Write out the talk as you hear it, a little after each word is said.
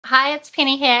Hi, it's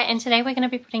Penny here, and today we're going to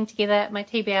be putting together my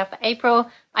TBR for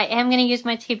April. I am going to use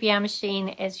my TBR machine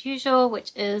as usual,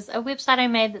 which is a website I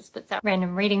made that spits out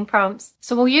random reading prompts.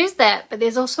 So we'll use that, but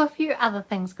there's also a few other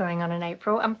things going on in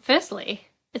April. Firstly,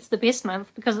 it's the best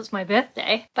month because it's my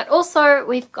birthday, but also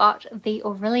we've got the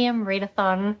Orilium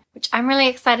Readathon, which I'm really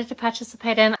excited to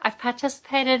participate in. I've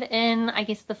participated in, I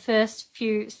guess, the first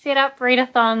few setup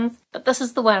readathons, but this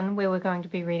is the one where we're going to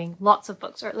be reading lots of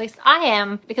books, or at least I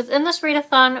am, because in this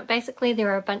readathon, basically there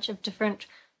are a bunch of different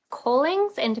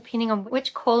callings, and depending on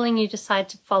which calling you decide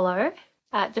to follow,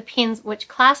 depends which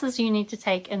classes you need to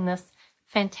take in this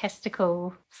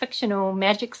fantastical, fictional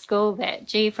magic school that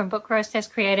G from Book Roast has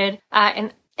created.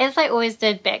 And as I always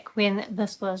did back when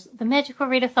this was the magical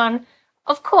readathon,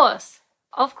 of course,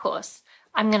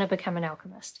 I'm going to become an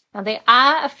alchemist. Now there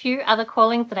are a few other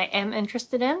callings that I am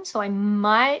interested in, so I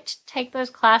might take those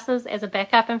classes as a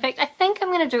backup. In fact, I think I'm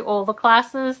going to do all the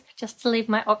classes just to leave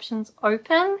my options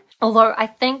open. Although I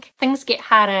think things get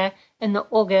harder in the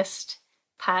August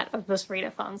part of this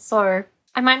readathon, so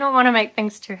I might not want to make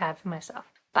things too hard for myself.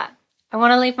 But I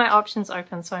want to leave my options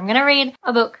open, so I'm going to read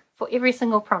a book for every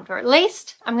single prompt, or at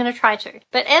least I'm going to try to.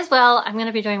 But as well, I'm going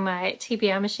to be doing my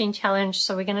TBR machine challenge,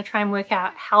 so we're going to try and work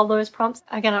out how those prompts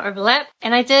are going to overlap.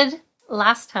 And I did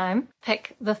last time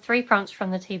pick the 3 prompts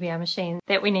from the TBR machine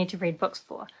that we need to read books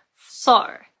for. So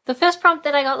the first prompt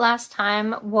that I got last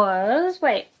time was,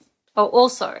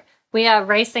 also, we are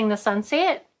racing the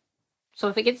sunset. So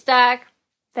if it gets dark,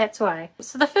 that's why.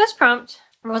 So the first prompt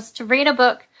was to read a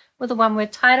book with a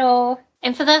one-word title.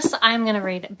 And for this, I'm going to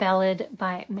read Ballad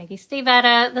by Maggie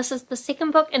Stiefvater. This is the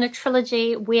second book in a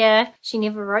trilogy where she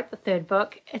never wrote the third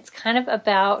book. It's kind of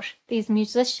about these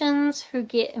musicians who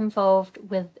get involved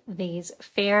with these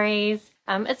fairies.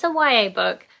 It's a YA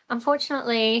book.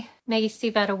 Unfortunately, Maggie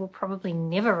Stiefvater will probably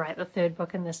never write the third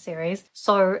book in this series.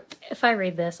 So if I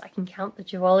read this, I can count the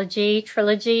duology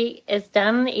trilogy as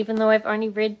done, even though I've only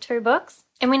read 2 books.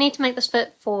 And we need to make this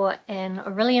fit for an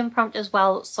Orilium prompt as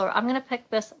well. So I'm going to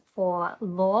pick this for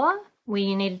lore, where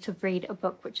you needed to read a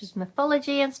book which is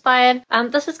mythology inspired.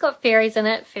 This has got fairies in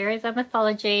it. Fairies are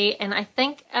mythology, and I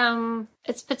think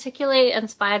it's particularly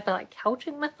inspired by like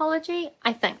Celtic mythology,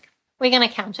 I think. We're going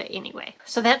to count it anyway.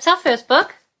 So that's our first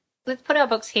book. Let's put our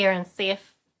books here and see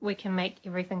if we can make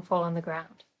everything fall on the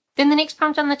ground. Then the next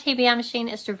prompt on the TBR machine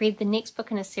is to read the next book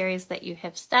in a series that you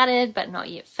have started but not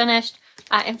yet finished.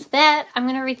 And for that, I'm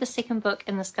going to read the second book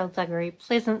in the Skullduggery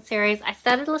Pleasant series. I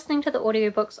started listening to the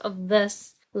audiobooks of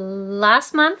this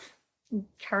last month,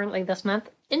 currently this month,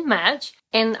 in March,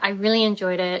 and I really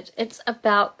enjoyed it. It's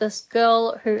about this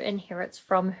girl who inherits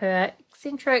from her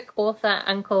eccentric author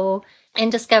uncle and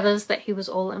discovers that he was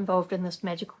all involved in this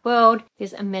magical world.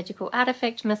 There's a magical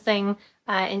artifact missing,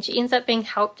 and she ends up being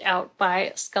helped out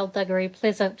by Skullduggery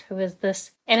Pleasant, who is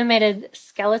this animated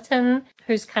skeleton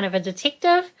who's kind of a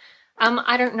detective.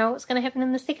 I don't know what's going to happen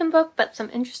in the second book, but some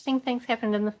interesting things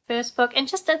happened in the first book, and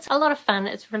just it's a lot of fun.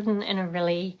 It's written in a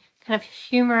really kind of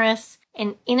humorous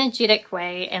and energetic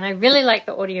way, and I really like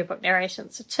the audiobook narration.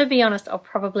 So to be honest, I'll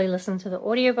probably listen to the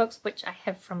audiobooks, which I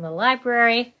have from the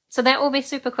library. So that will be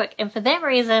super quick, and for that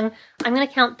reason, I'm going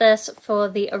to count this for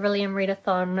the Orilium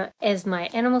Readathon as my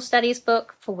animal studies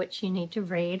book, for which you need to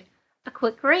read a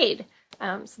quick read.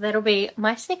 So that'll be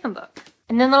my second book.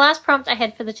 And then the last prompt I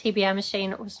had for the TBR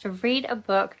machine was to read a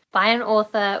book by an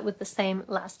author with the same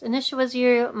last initial as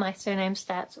you. My surname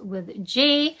starts with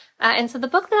G. And so the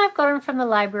book that I've gotten from the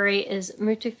library is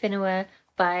Mutu Whenua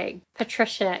by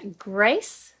Patricia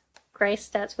Grace. Grace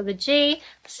starts with a G.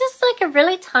 This is like a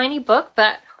really tiny book,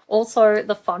 but also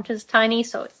the font is tiny,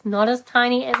 so it's not as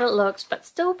tiny as it looks, but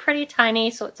still pretty tiny,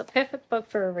 so it's a perfect book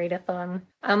for a readathon.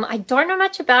 I don't know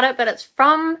much about it, but it's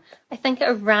from, I think,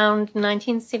 around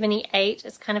 1978.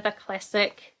 It's kind of a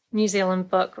classic New Zealand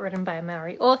book written by a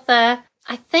Maori author.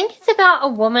 I think it's about a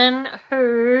woman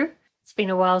who, it's been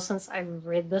a while since I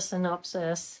read the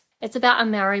synopsis. It's about a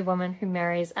Maori woman who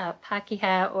marries a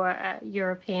Pākehā or a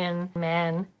European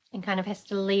man and kind of has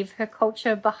to leave her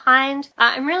culture behind.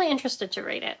 I'm really interested to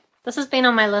read it. This has been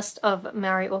on my list of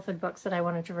Maori authored books that I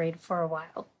wanted to read for a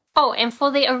while. Oh, and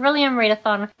for the Orilium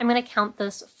Readathon, I'm going to count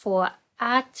this for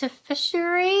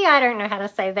artificiary. I don't know how to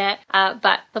say that,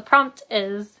 but the prompt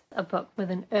is a book with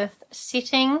an earth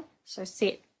setting, so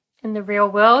set in the real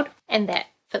world, and that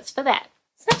fits for that.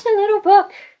 Such a little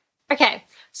book. Okay,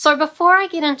 so before I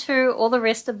get into all the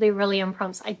rest of the Orilium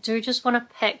prompts, I do just want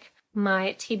to pick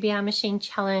my TBR machine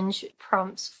challenge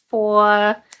prompts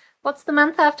for, what's the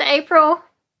month after April?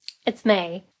 It's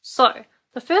May. So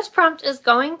the first prompt is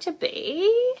going to be,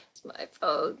 is my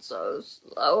phone so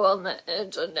slow on the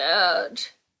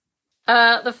internet?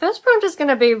 The first prompt is going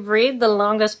to be read the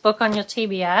longest book on your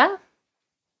TBR.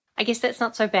 I guess that's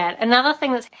not so bad. Another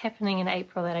thing that's happening in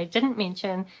April that I didn't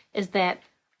mention is that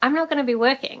I'm not going to be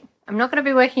working. I'm not going to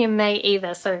be working in May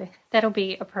either, so that'll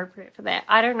be appropriate for that.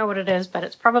 I don't know what it is, but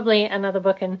it's probably another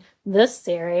book in this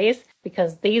series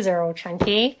because these are all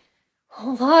chunky.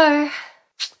 Although I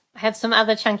have some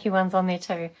other chunky ones on there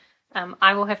too.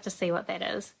 I will have to see what that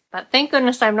is. But thank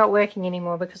goodness I'm not working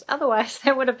anymore because otherwise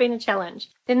that would have been a challenge.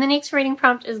 Then the next reading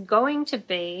prompt is going to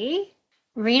be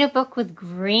read a book with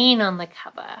green on the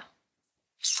cover.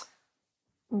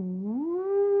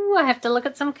 Ooh, I have to look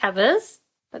at some covers,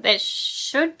 but that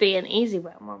should be an easy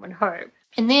one would hope.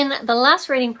 And then the last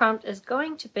reading prompt is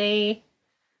going to be,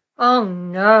 oh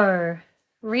no,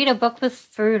 read a book with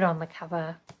food on the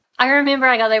cover. I remember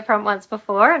I got that prompt once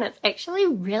before, and it's actually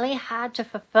really hard to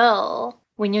fulfill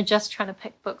when you're just trying to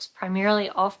pick books primarily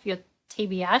off your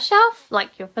TBR shelf,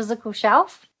 like your physical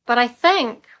shelf. But I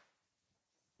think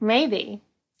maybe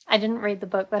I didn't read the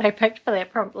book that I picked for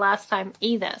that prompt last time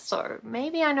either, so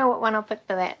maybe I know what one I'll pick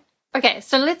for that. Okay,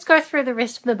 so let's go through the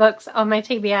rest of the books on my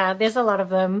TBR. There's a lot of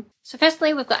them. So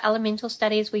firstly, we've got Elemental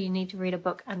Studies, where you need to read a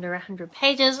book under 100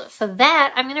 pages. For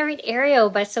that, I'm going to read Ariel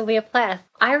by Sylvia Plath.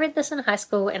 I read this in high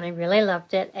school and I really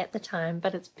loved it at the time,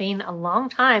 but it's been a long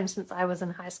time since I was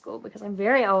in high school because I'm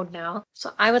very old now.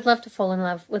 So I would love to fall in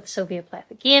love with Sylvia Plath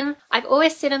again. I've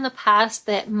always said in the past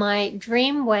that my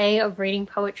dream way of reading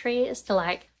poetry is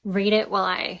to read it while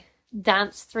I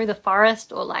dance through the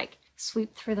forest or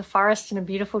sweep through the forest in a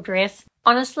beautiful dress.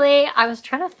 Honestly, I was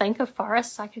trying to think of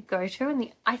forests I could go to,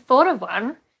 and I thought of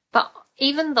one, but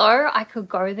even though I could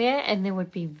go there and there would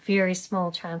be very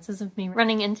small chances of me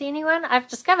running into anyone, I've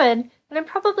discovered that I'm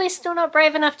probably still not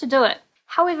brave enough to do it.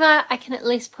 However, I can at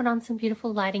least put on some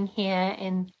beautiful lighting here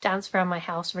and dance around my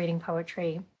house reading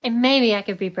poetry. And maybe I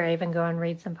could be brave and go and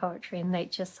read some poetry in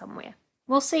nature somewhere.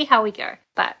 We'll see how we go,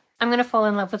 but I'm going to fall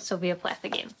in love with Sylvia Plath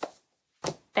again.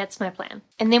 That's my plan.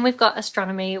 And then we've got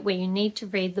Astronomy, where you need to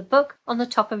read the book on the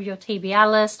top of your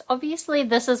TBR list. Obviously,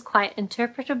 this is quite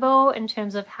interpretable in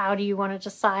terms of how do you want to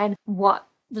decide what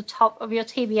the top of your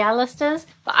TBR list is.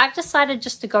 But I've decided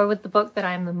just to go with the book that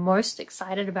I'm the most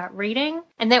excited about reading.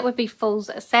 And that would be Fool's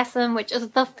Assassin, which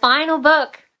is the final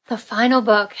book. The final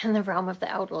book in the Realm of the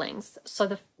Elderlings. So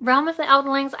the Realm of the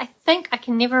Elderlings, I think I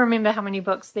can never remember how many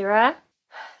books there are.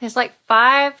 There's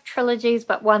 5 trilogies,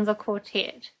 but one's a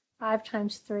quartet. 5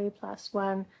 times 3 plus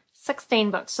 1, 16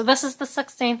 books. So this is the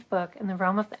 16th book in the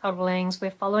Realm of the Elderlings.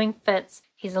 We're following Fitz.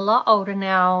 He's a lot older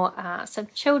now. Some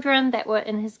children that were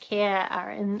in his care are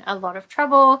in a lot of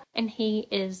trouble, and he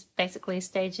is basically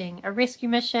staging a rescue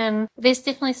mission. There's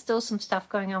definitely still some stuff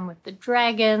going on with the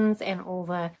dragons and all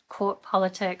the court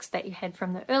politics that you had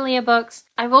from the earlier books.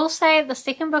 I will say the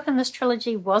second book in this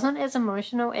trilogy wasn't as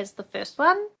emotional as the first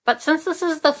one, but since this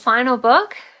is the final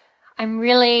book, I'm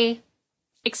really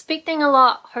expecting a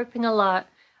lot, hoping a lot.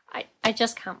 I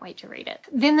just can't wait to read it.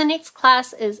 Then the next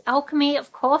class is Alchemy,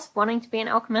 of course. Wanting to be an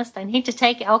alchemist, I need to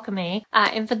take Alchemy.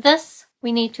 And for this,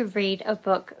 we need to read a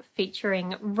book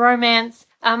featuring romance.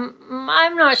 I'm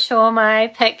not sure my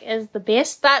pick is the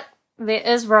best, but there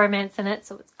is romance in it,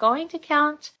 so it's going to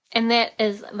count. And that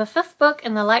is the 5th book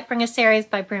in the Lightbringer series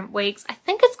by Brent Weeks. I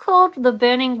think it's called The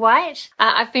Burning White.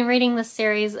 I've been reading this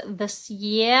series this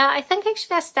year. I think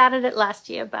actually I started it last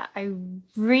year, but I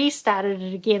restarted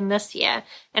it again this year.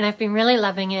 And I've been really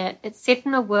loving it. It's set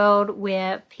in a world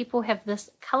where people have this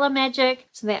color magic,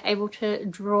 so they're able to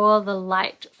draw the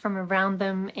light from around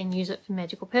them and use it for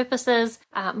magical purposes.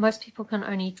 Most people can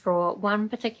only draw one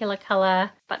particular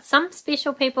color, but some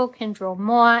special people can draw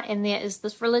more. And there is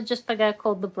this religious figure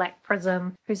called the Black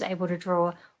Prism who's able to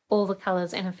draw all the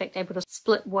colors and in fact able to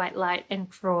split white light and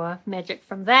draw magic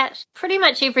from that. Pretty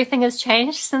much everything has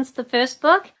changed since the first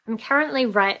book. I'm currently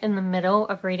right in the middle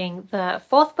of reading the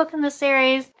 4th book in the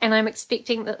series, and I'm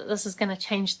expecting that this is going to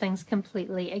change things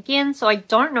completely again, so I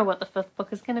don't know what the 5th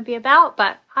book is going to be about,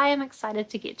 but I am excited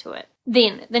to get to it.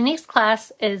 Then the next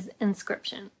class is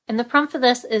Inscription, and the prompt for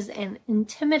this is an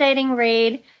intimidating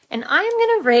read, and I am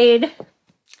going to read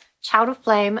Child of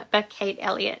Flame by Kate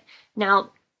Elliott.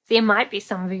 Now, there might be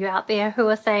some of you out there who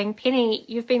are saying, Penny,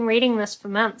 you've been reading this for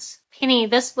months. Penny,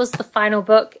 this was the final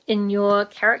book in your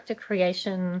character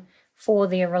creation for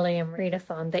the Orilium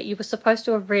Readathon that you were supposed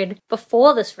to have read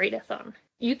before this readathon.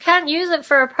 You can't use it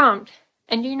for a prompt.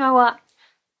 And you know what?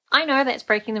 I know that's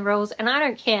breaking the rules, and I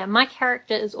don't care. My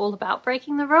character is all about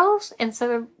breaking the rules, and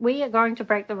so we are going to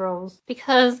break the rules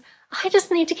because I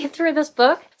just need to get through this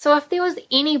book. So if there was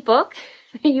any book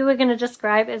you were going to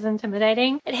describe as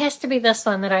intimidating, it has to be this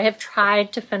one that I have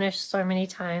tried to finish so many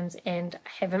times and I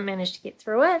haven't managed to get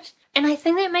through it. And I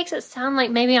think that makes it sound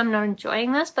like maybe I'm not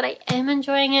enjoying this, but I am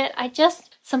enjoying it. I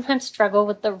just sometimes struggle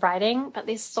with the writing, but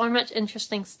there's so much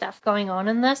interesting stuff going on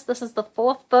in this. This is the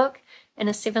 4th book in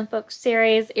a 7-book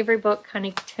series. Every book kind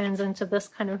of turns into this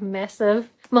kind of massive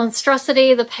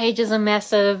monstrosity. The pages are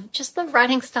massive. Just the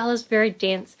writing style is very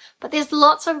dense, but there's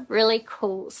lots of really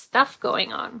cool stuff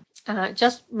going on.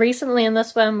 Just recently in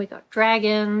this one, we got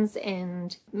dragons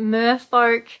and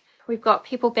merfolk. We've got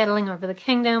people battling over the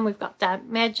kingdom. We've got dark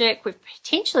magic. We've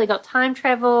potentially got time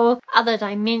travel, other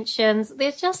dimensions.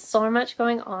 There's just so much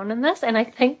going on in this. And I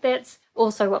think that's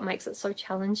also what makes it so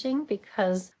challenging,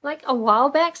 because like a while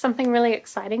back, something really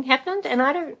exciting happened and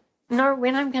I don't know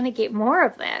when I'm going to get more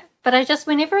of that. But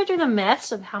whenever I do the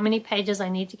maths of how many pages I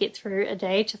need to get through a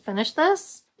day to finish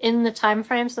this in the time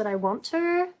frames that I want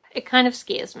to, it kind of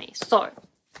scares me. So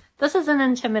this is an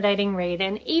intimidating read.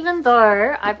 And even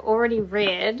though I've already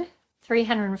read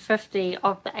 350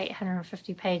 of the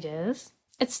 850 pages,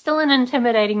 it's still an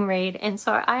intimidating read, and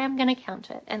so I am going to count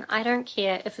it, and I don't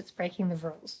care if it's breaking the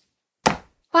rules.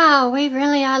 Wow, we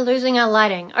really are losing our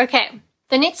lighting. Okay,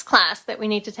 the next class that we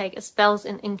need to take is Spells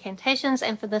and Incantations,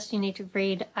 and for this you need to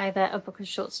read either a book of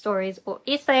short stories or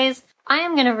essays. I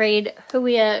am going to read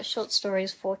Huia Short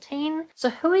Stories 14.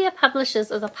 So Huia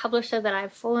Publishers is a publisher that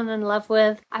I've fallen in love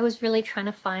with. I was really trying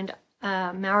to find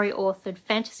Maori authored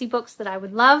fantasy books that I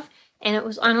would love, and it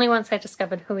was only once I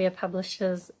discovered Huia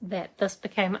Publishers that this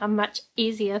became a much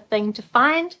easier thing to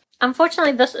find.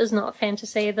 Unfortunately, this is not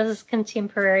fantasy. This is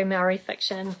contemporary Maori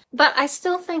fiction, but I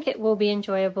still think it will be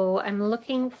enjoyable. I'm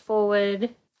looking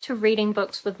forward to reading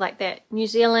books with like that New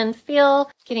Zealand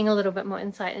feel, getting a little bit more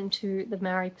insight into the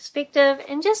Maori perspective,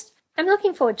 and just, I'm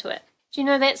looking forward to it. Do you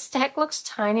know that stack looks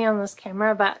tiny on this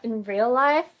camera, but in real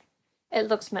life, it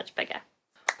looks much bigger.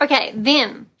 Okay,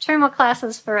 then 2 more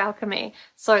classes for alchemy.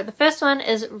 So the first one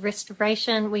is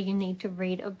Restoration, where you need to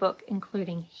read a book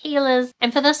including healers.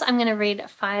 And for this, I'm going to read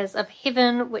Fires of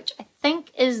Heaven, which I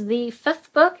think is the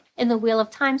 5th book in the Wheel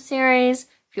of Time series.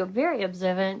 If you're very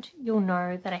observant, you'll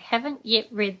know that I haven't yet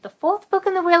read the 4th book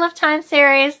in the Wheel of Time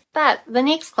series. But the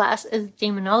next class is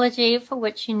Demonology, for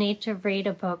which you need to read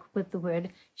a book with the word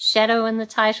shadow in the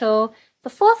title. The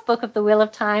 4th book of the Wheel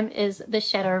of Time is The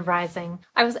Shadow Rising.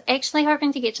 I was actually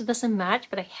hoping to get to this in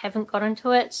March, but I haven't gotten to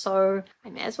it, so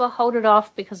I may as well hold it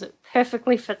off because it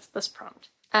perfectly fits this prompt.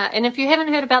 And if you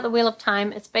haven't heard about the Wheel of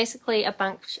Time, it's basically a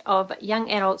bunch of young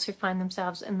adults who find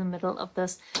themselves in the middle of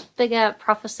this bigger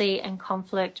prophecy and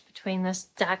conflict between this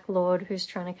Dark Lord who's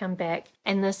trying to come back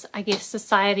and this, I guess,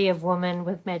 society of women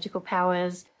with magical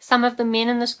powers. Some of the men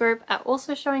in this group are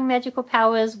also showing magical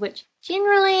powers, which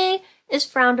generally is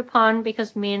frowned upon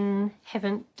because men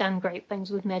haven't done great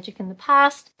things with magic in the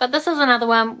past. But this is another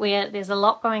one where there's a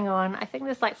lot going on. I think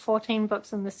there's like 14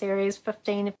 books in the series,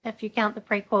 15 if you count the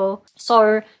prequel.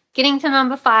 So getting to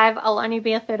number 5, I'll only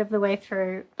be a third of the way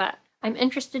through, but I'm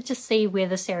interested to see where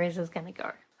the series is going to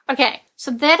go. Okay,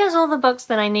 so that is all the books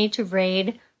that I need to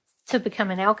read to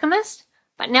become an alchemist.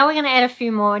 But now we're going to add a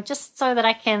few more just so that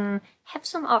I can have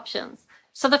some options.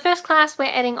 So the first class we're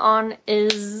adding on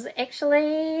is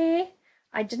actually,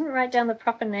 I didn't write down the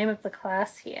proper name of the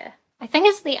class here. I think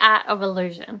it's the Art of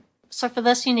Illusion. So for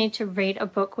this you need to read a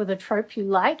book with a trope you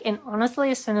like, and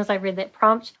honestly as soon as I read that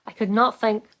prompt I could not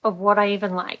think of what I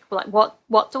even like. Like what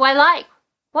do I like?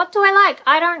 What do I like?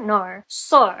 I don't know.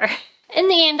 So in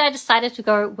the end I decided to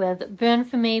go with Burn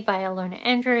For Me by Alona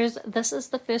Andrews. This is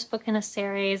the first book in a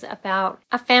series about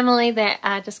a family that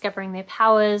are discovering their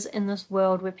powers in this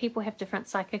world where people have different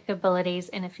psychic abilities,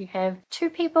 and if you have 2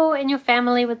 people in your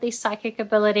family with these psychic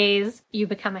abilities, you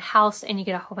become a house and you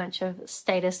get a whole bunch of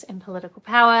status and political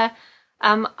power.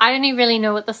 I only really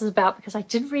know what this is about because I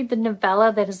did read the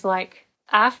novella that is like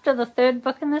after the 3rd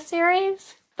book in the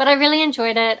series. But I really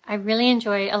enjoyed it. I really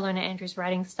enjoy Alona Andrews'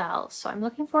 writing style. So I'm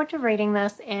looking forward to reading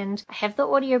this, and I have the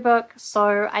audiobook,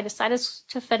 so I decided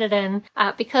to fit it in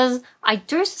because I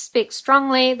do suspect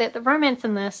strongly that the romance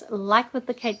in this, like with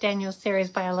the Kate Daniels series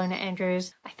by Alona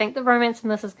Andrews, I think the romance in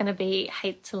this is going to be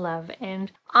hate to love.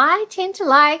 And I tend to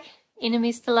like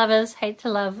enemies to lovers, hate to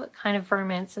love kind of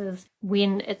romances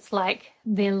when it's like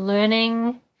they're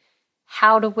learning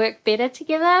how to work better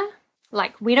together.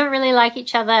 Like, we don't really like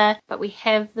each other, but we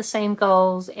have the same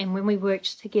goals, and when we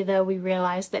worked together, we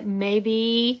realized that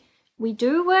maybe we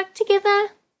do work together.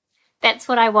 That's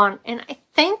what I want, and I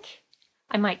think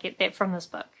I might get that from this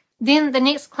book. Then the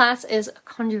next class is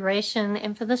Conjuration,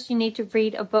 and for this you need to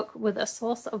read a book with a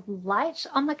source of light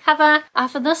on the cover.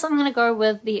 For this I'm going to go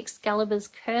with The Excalibur's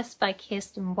Curse by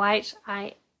Kirsten White.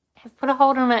 I have put a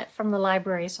hold on it from the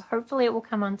library, so hopefully it will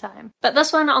come on time. But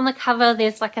this one, on the cover,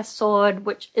 there's like a sword,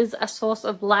 which is a source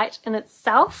of light in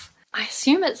itself. I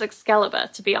assume it's Excalibur,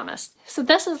 to be honest. So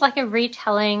this is like a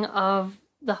retelling of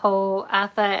the whole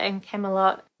Arthur and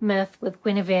Camelot myth with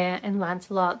Guinevere and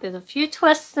Lancelot. There's a few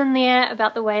twists in there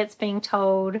about the way it's being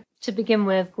told. To begin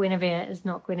with, Guinevere is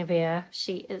not Guinevere.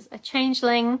 She is a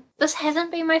changeling. This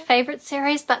hasn't been my favorite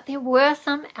series, but there were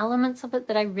some elements of it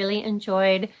that I really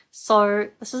enjoyed. So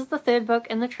this is the third book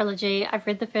in the trilogy. I've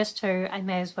read the first two. I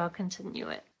may as well continue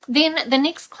it. Then the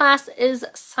next class is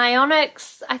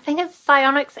Psionics. I think it's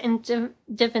Psionics and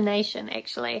Divination,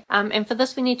 actually. And for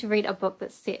this, we need to read a book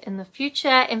that's set in the future.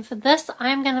 And for this,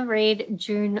 I'm going to read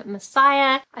June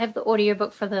Messiah. I have the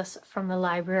audiobook for this from the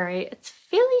library. It's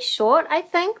fairly short, I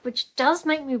think, which does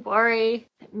make me worry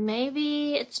that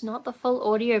maybe it's not the full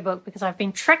audiobook, because I've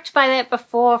been tricked by that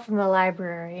before from the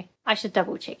library. I should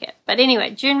double check it. But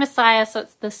anyway, June Messiah, so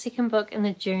it's the second book in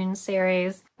the June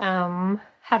series.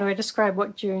 How do I describe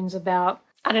what June's about?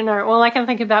 I don't know. All I can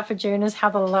think about for June is how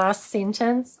the last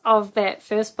sentence of that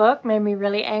first book made me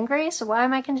really angry. So why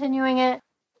am I continuing it?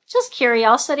 Just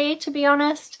curiosity, to be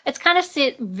honest. It's kind of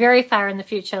set very far in the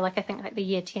future, like I think like the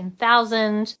year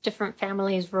 10,000. Different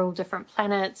families rule different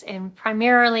planets, and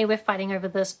primarily we're fighting over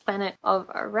this planet of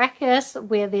Arrakis,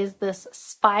 where there's this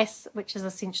spice, which is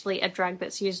essentially a drug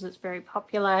that's used that's very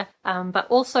popular. But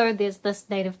also there's this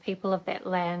native people of that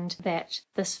land that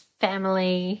this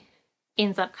family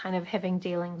ends up kind of having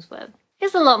dealings with.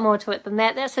 There's a lot more to it than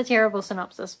that. That's a terrible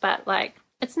synopsis, but like,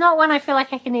 it's not one I feel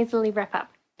like I can easily wrap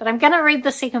up. But I'm going to read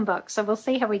the second book, so we'll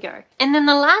see how we go. And then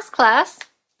the last class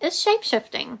is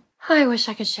shapeshifting. I wish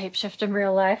I could shapeshift in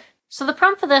real life. So the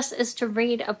prompt for this is to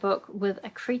read a book with a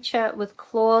creature with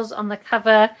claws on the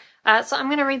cover. So I'm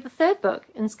going to read the third book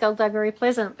in Skullduggery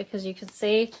Pleasant, because you can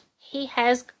see he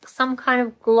has some kind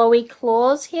of glowy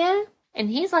claws here. And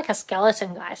he's like a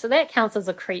skeleton guy, so that counts as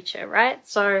a creature, right?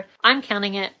 So I'm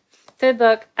counting it. Third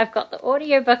book, I've got the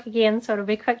audiobook again, so it'll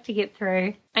be quick to get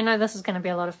through. I know this is going to be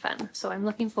a lot of fun, so I'm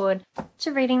looking forward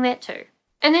to reading that too.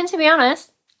 And then, to be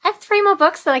honest, I have 3 more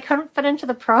books that I couldn't fit into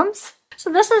the prompts.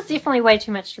 So this is definitely way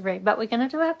too much to read, but we're going to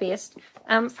do our best.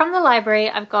 From the library,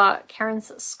 I've got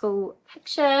Karen's School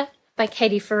Picture by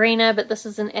Katie Farina, but this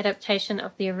is an adaptation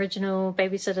of the original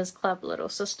Babysitter's Club Little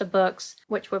Sister books,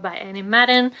 which were by Annie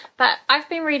Madden. But I've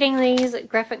been reading these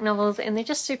graphic novels and they're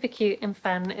just super cute and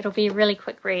fun. It'll be a really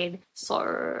quick read,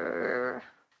 so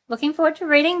looking forward to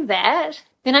reading that.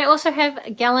 Then I also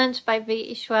have Gallant by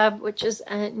V. Schwab, which is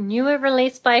a newer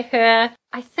release by her.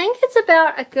 I think it's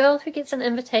about a girl who gets an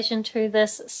invitation to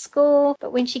this school,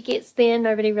 but when she gets there,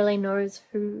 nobody really knows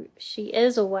who she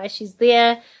is or why she's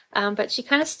there. But she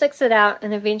kind of sticks it out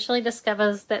and eventually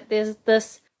discovers that there's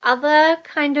this other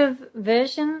kind of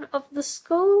version of the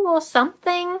school or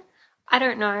something. I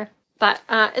don't know. But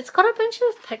it's got a bunch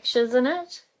of pictures in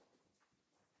it.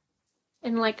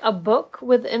 And like a book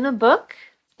within a book.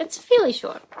 It's fairly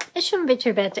short. It shouldn't be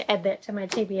too bad to add that to my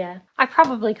TBR. I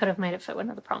probably could have made it fit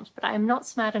one of the prompts, but I am not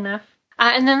smart enough.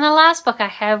 And then the last book I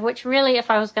have, which really,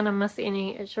 if I was going to miss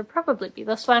any, it should probably be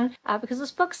this one, because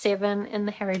it's book 7 in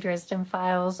the Harry Dresden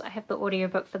files. I have the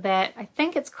audiobook for that. I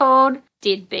think it's called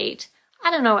Deadbeat. I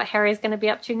don't know what Harry's going to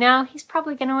be up to now. He's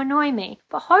probably going to annoy me.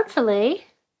 But hopefully,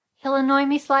 he'll annoy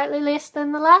me slightly less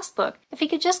than the last book. If he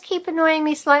could just keep annoying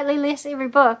me slightly less every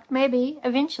book, maybe,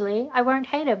 eventually, I won't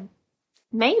hate him.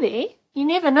 Maybe. You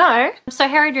never know. So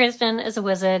Harry Dresden is a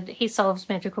wizard. He solves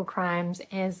magical crimes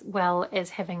as well as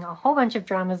having a whole bunch of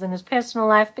dramas in his personal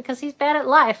life because he's bad at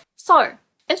life. So,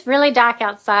 it's really dark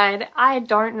outside. I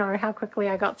don't know how quickly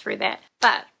I got through that.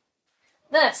 But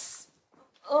this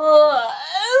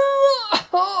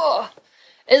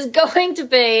is going to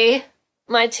be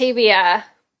my TBR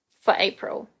for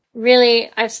April.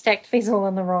 Really, I've stacked these all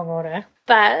in the wrong order.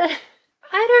 But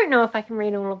I don't know if I can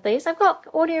read all of these. I've got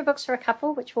audiobooks for a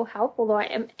couple, which will help, although I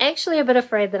am actually a bit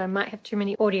afraid that I might have too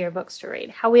many audiobooks to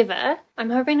read. However, I'm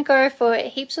hoping to go for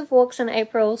heaps of walks in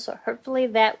April, so hopefully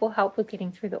that will help with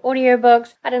getting through the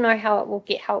audiobooks. I don't know how it will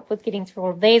help with getting through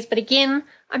all of these, but again,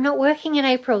 I'm not working in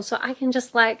April, so I can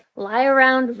just like lie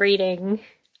around reading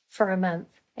for a month,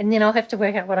 and then I'll have to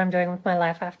work out what I'm doing with my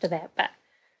life after that. But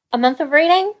a month of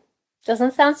reading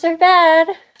doesn't sound so bad.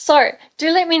 So,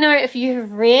 do let me know if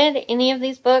you've read any of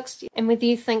these books and whether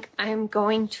you think I'm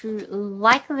going to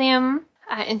like them.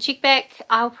 And check back,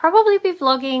 I'll probably be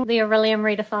vlogging the Orilium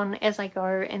Readathon as I go,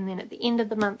 and then at the end of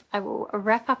the month I will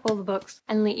wrap up all the books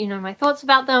and let you know my thoughts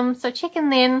about them. So check in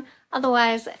then.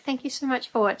 Otherwise, thank you so much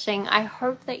for watching. I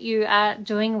hope that you are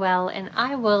doing well, and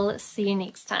I will see you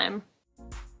next time.